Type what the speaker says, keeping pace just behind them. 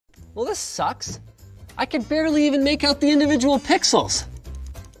Well, this sucks. I can barely even make out the individual pixels.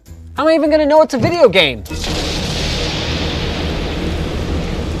 How am I even gonna know it's a video game?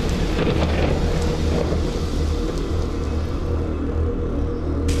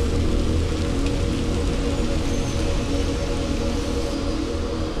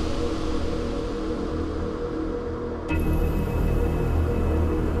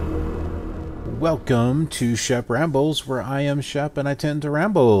 Welcome to Shep Rambles, where I am Shep and I tend to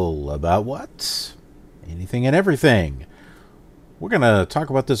ramble about what? Anything and everything. We're going to talk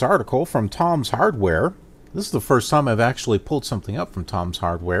about this article from Tom's Hardware. This is the first time I've actually pulled something up from Tom's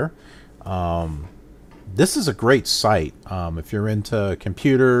Hardware. This is a great site. If you're into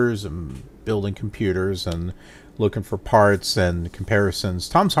computers and building computers and looking for parts and comparisons,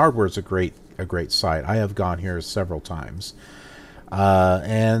 Tom's Hardware is a great site. I have gone here several times.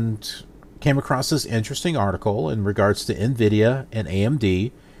 And came across this interesting article in regards to nvidia and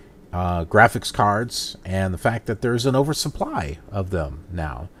AMD graphics cards and the fact that there's an oversupply of them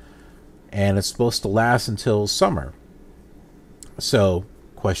now, and it's supposed to last until summer. So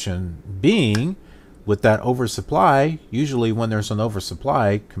question being, with that oversupply, usually when there's an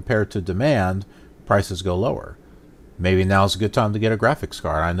oversupply compared to demand, prices go lower. Maybe now's a good time to get a graphics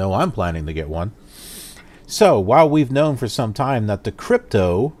card. I know I'm planning to get one. So while we've known for some time that the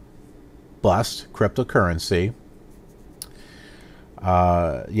cryptocurrency,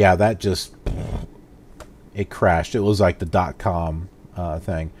 yeah, that just, it crashed. It was like the .com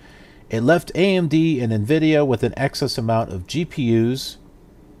thing. It left AMD and nvidia with an excess amount of GPUs,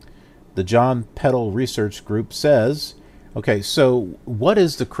 the John Peddle Research Group says. Okay, so what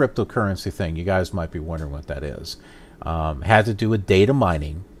is the cryptocurrency thing? You guys might be wondering what that is. Had to do with data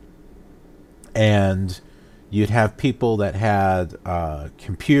mining, and you'd have people that had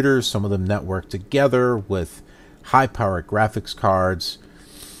computers, some of them networked together with high-powered graphics cards,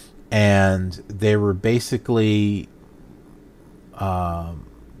 and they were basically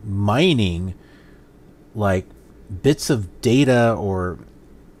mining like bits of data, or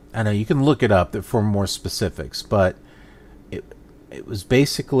I know you can look it up for more specifics, but it was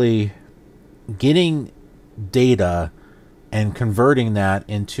basically getting data and converting that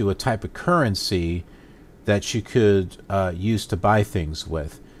into a type of currency that you could use to buy things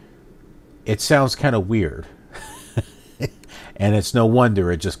with. It sounds kind of weird. And it's no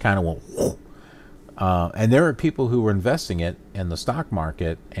wonder it just kind of went whoop. And there are people who were investing it in the stock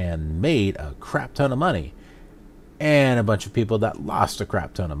market and made a crap ton of money. And a bunch of people that lost a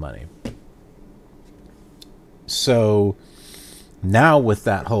crap ton of money. So now with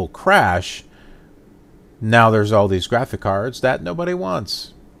that whole crash, now there's all these graphic cards that nobody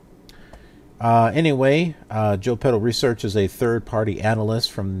wants. Anyway, Joe Peddle Research is a third-party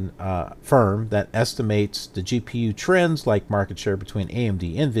analyst from firm that estimates the GPU trends, like market share between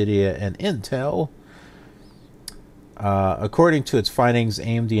AMD, NVIDIA, and Intel. According to its findings,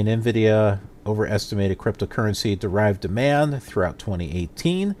 AMD and NVIDIA overestimated cryptocurrency-derived demand throughout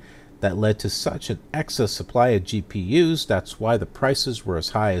 2018. That led to such an excess supply of GPUs. That's why the prices were as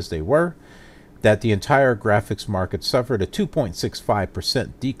high as they were. That the entire graphics market suffered a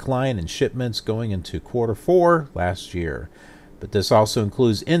 2.65% decline in shipments going into Q4 last year. But this also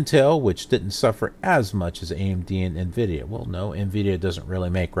includes Intel, which didn't suffer as much as AMD and NVIDIA. Well, no, NVIDIA doesn't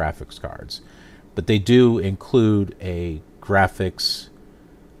really make graphics cards, but they do include a graphics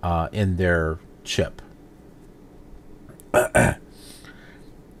in their chip.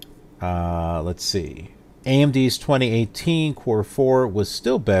 Let's see. AMD's 2018 Q4 was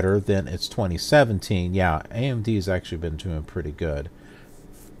still better than its 2017. Yeah, AMD's actually been doing pretty good.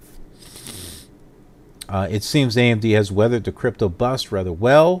 It seems AMD has weathered the crypto bust rather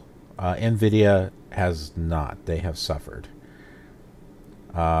well. NVIDIA has not. They have suffered.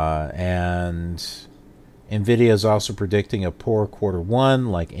 And NVIDIA is also predicting a poor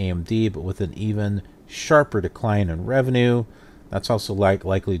Q1 like AMD, but with an even sharper decline in revenue. That's also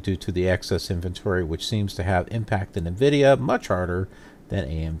likely due to the excess inventory, which seems to have impacted NVIDIA much harder than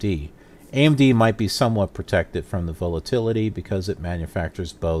AMD. AMD might be somewhat protected from the volatility because it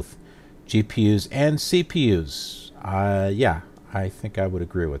manufactures both GPUs and CPUs. Yeah, I think I would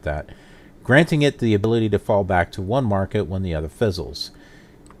agree with that, granting it the ability to fall back to one market when the other fizzles.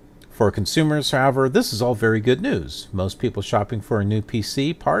 For consumers, however, this is all very good news. Most people shopping for a new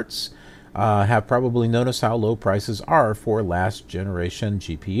PC parts have probably noticed how low prices are for last generation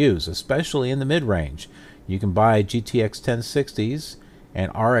GPUs, especially in the mid-range. You can buy GTX 1060s and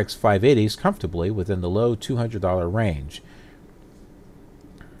RX 580s comfortably within the low $200 range.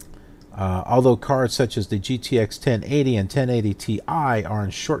 Although cards such as the GTX 1080 and 1080 Ti are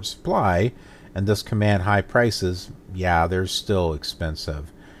in short supply and thus command high prices, yeah, they're still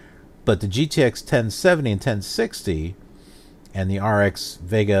expensive. But the GTX 1070 and 1060 and the RX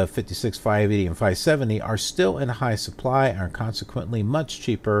Vega 56, 580, and 570 are still in high supply and are consequently much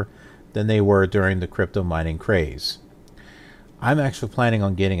cheaper than they were during the crypto mining craze. I'm actually planning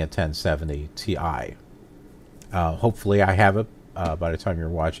on getting a 1070 Ti. Hopefully I have it by the time you're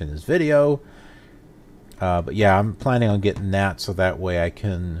watching this video. But yeah, I'm planning on getting that so that way I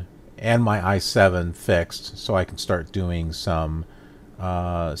can, and my i7 fixed, so I can start doing some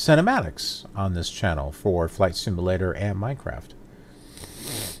cinematics on this channel for Flight Simulator and Minecraft.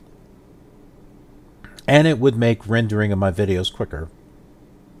 And it would make rendering of my videos quicker.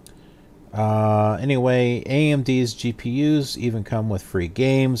 Anyway, AMD's GPUs even come with free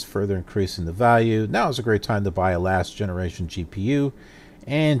games, further increasing the value. Now is a great time to buy a last generation GPU,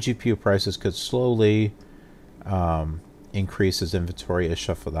 and GPU prices could slowly increase as inventory is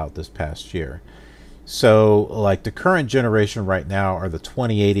shuffled out this past year. So like the current generation right now are the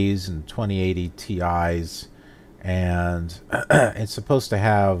 2080s and 2080 Ti's, and it's supposed to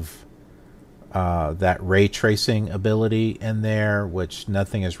have that ray tracing ability in there, which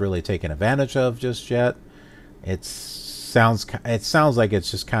nothing is really taken advantage of just yet. It sounds like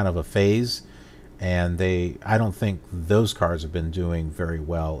it's just kind of a phase, and I don't think those cards have been doing very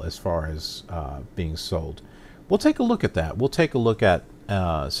well as far as being sold. We'll take a look at that. We'll take a look at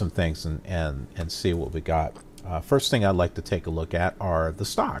some things and see what we got. First thing I'd like to take a look at are the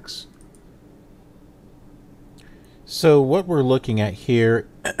stocks. So what we're looking at here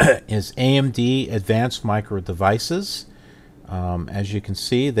is AMD Advanced Micro Devices. As you can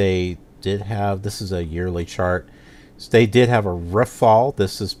see, they did have, this is a yearly chart, so they did have a rough fall.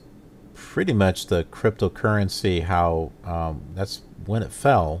 This is pretty much the cryptocurrency, how that's when it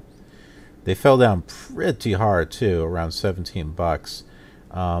fell. They fell down pretty hard too, around 17 bucks.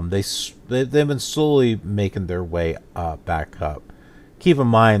 They've been slowly making their way back up. Keep in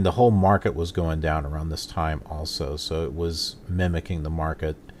mind the whole market was going down around this time also, so it was mimicking the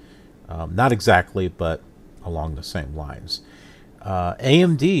market. Not exactly, but along the same lines.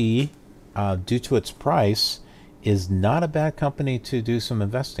 AMD, due to its price, is not a bad company to do some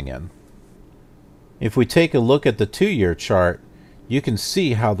investing in. If we take a look at the 2-year chart, you can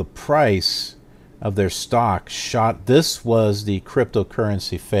see how the price of their stock shot. This was the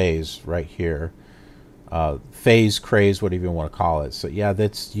cryptocurrency phase right here. Phase, craze, whatever you want to call it. So yeah,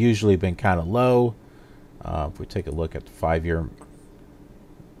 that's usually been kind of low. If we take a look at the 5-year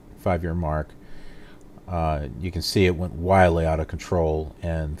mark, you can see it went wildly out of control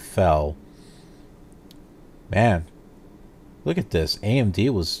and fell. Man, look at this. AMD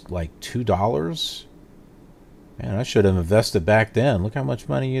was like $2. Man, I should have invested back then. Look how much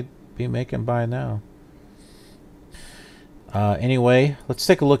money you'd be making by now. Anyway, let's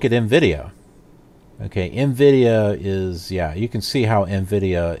take a look at nvidia. Okay, nvidia is, yeah, you can see how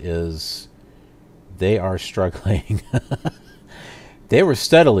nvidia is, they are struggling. They were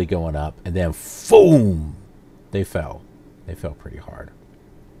steadily going up, and then boom, they fell. They fell pretty hard.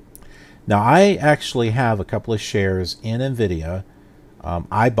 Now, I actually have a couple of shares in nvidia.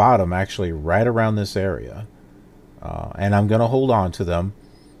 I bought them actually right around this area. And I'm going to hold on to them.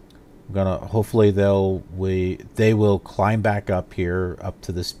 I'm going to, hopefully they will climb back up here, up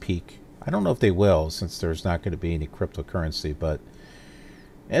to this peak. I don't know if they will, since there's not going to be any cryptocurrency, but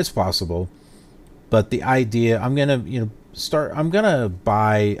it's possible. But the idea, I'm going to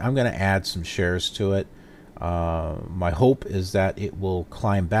add some shares to it. My hope is that it will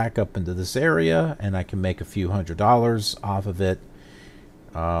climb back up into this area, and I can make a few $100s off of it.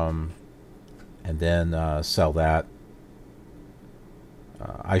 And then sell that.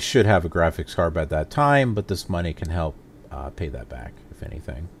 I should have a graphics card by that time, but this money can help pay that back, if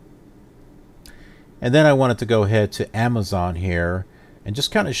anything. And then I wanted to go ahead to Amazon here and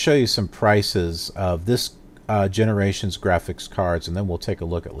just kind of show you some prices of this generation's graphics cards, and then we'll take a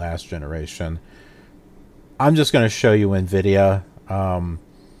look at last generation. I'm just going to show you NVIDIA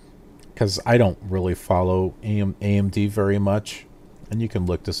because I don't really follow AMD very much. And you can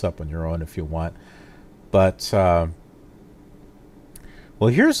look this up on your own if you want. But, well,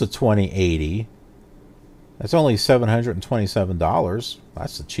 here's the 2080. That's only $727.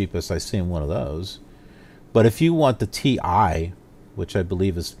 That's the cheapest I've seen one of those. But if you want the TI, which I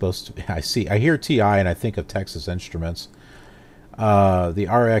believe is supposed to be, I hear TI and I think of Texas Instruments. The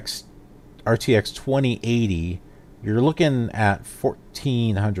RTX 2080, you're looking at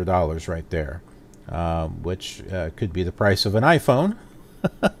 $1,400 right there. Which could be the price of an iPhone.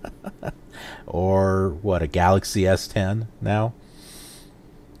 Or what, a Galaxy S10 now.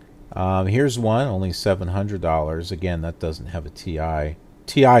 Here's one, only $700. Again, that doesn't have a TI.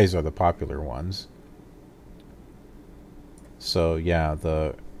 TIs are the popular ones. So yeah,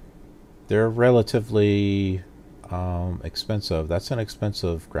 the They're relatively expensive. That's an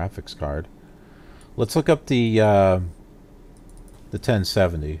expensive graphics card. Let's look up the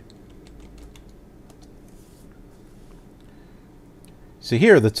 1070. So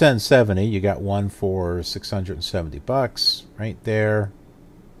here, the 1070, you got one for $670 right there.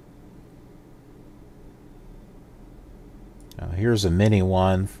 Here's a mini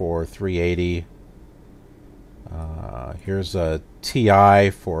one for $380. Here's a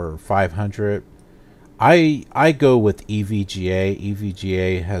TI for $500. I go with EVGA.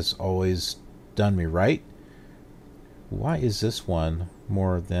 EVGA has always done me right. Why is this one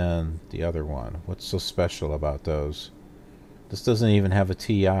more than the other one? What's so special about those? This doesn't even have a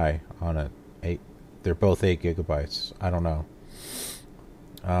TI on it. They're both 8 gigabytes. I don't know.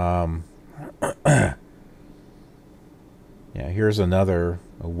 Yeah, here's another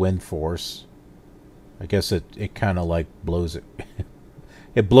WindForce. I guess it kind of like blows it.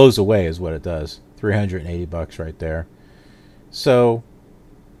 It blows away is what it does. $380 right there. So,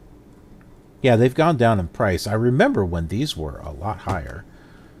 yeah, they've gone down in price. I remember when these were a lot higher.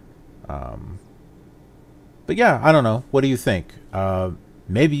 But yeah, I don't know. What do you think?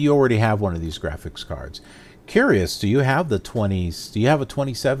 Maybe you already have one of these graphics cards. Curious, do you have the 20s? Do you have a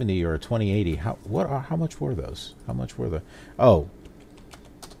 2070 or a 2080? How much were those? How much were the? Oh,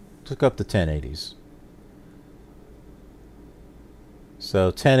 look up the 1080s.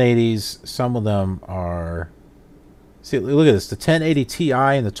 So 1080s, some of them are. See, look at this. The 1080 Ti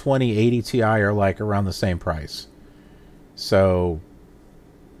and the 2080 Ti are like around the same price. So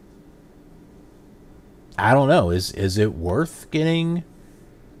I don't know. Is it worth getting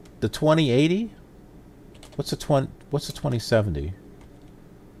the 2080? What's a 2070?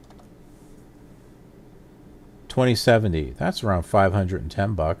 2070. That's around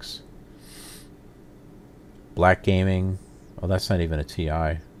 $510. Black Gaming. Oh, that's not even a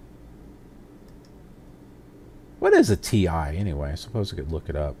Ti. What is a Ti anyway? I suppose I could look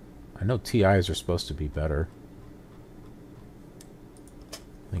it up. I know Ti's are supposed to be better. I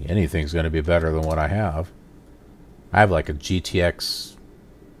think anything's going to be better than what I have. I have like a GTX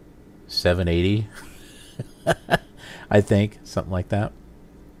 780. I think. Something like that.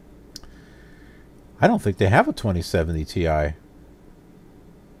 I don't think they have a 2070 Ti.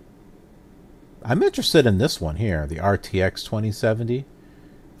 I'm interested in this one here, the RTX 2070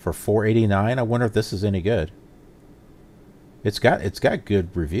 for $489. I wonder if this is any good. It's got good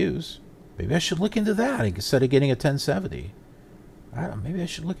reviews. Maybe I should look into that instead of getting a 1070. Maybe I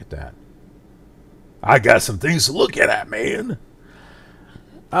should look at that. I got some things to look at, man.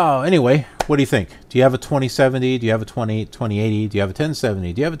 Oh, anyway, what do you think? Do you have a 2070? Do you have a 2080? Do you have a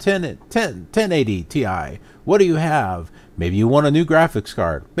 1070? Do you have a 1080 Ti? What do you have? Maybe you want a new graphics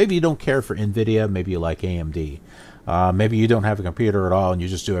card. Maybe you don't care for NVIDIA. Maybe you like AMD. Maybe you don't have a computer at all and you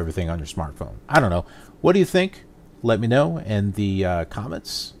just do everything on your smartphone. I don't know. What do you think? Let me know in the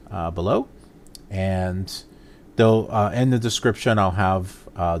comments below. And in the description, I'll have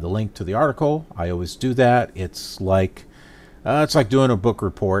the link to the article. I always do that. It's like doing a book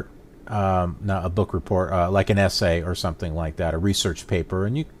report. Not a book report, like an essay or something like that, a research paper,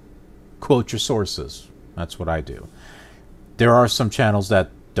 and you quote your sources. That's what I do. There are some channels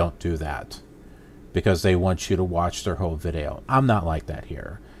that don't do that because they want you to watch their whole video. I'm not like that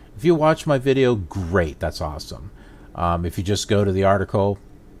here. If you watch my video, great, that's awesome. If you just go to the article,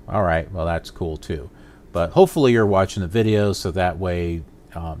 all right, well, that's cool too. But hopefully you're watching the video so that way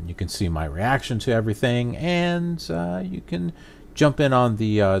you can see my reaction to everything, and you can jump in on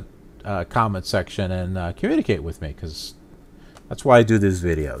the comment section and communicate with me, because that's why I do these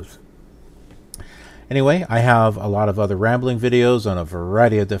videos. Anyway, I have a lot of other rambling videos on a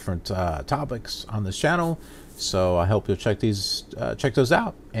variety of different topics on this channel, so I hope you'll check those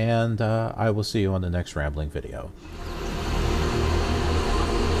out, and I will see you on the next rambling video.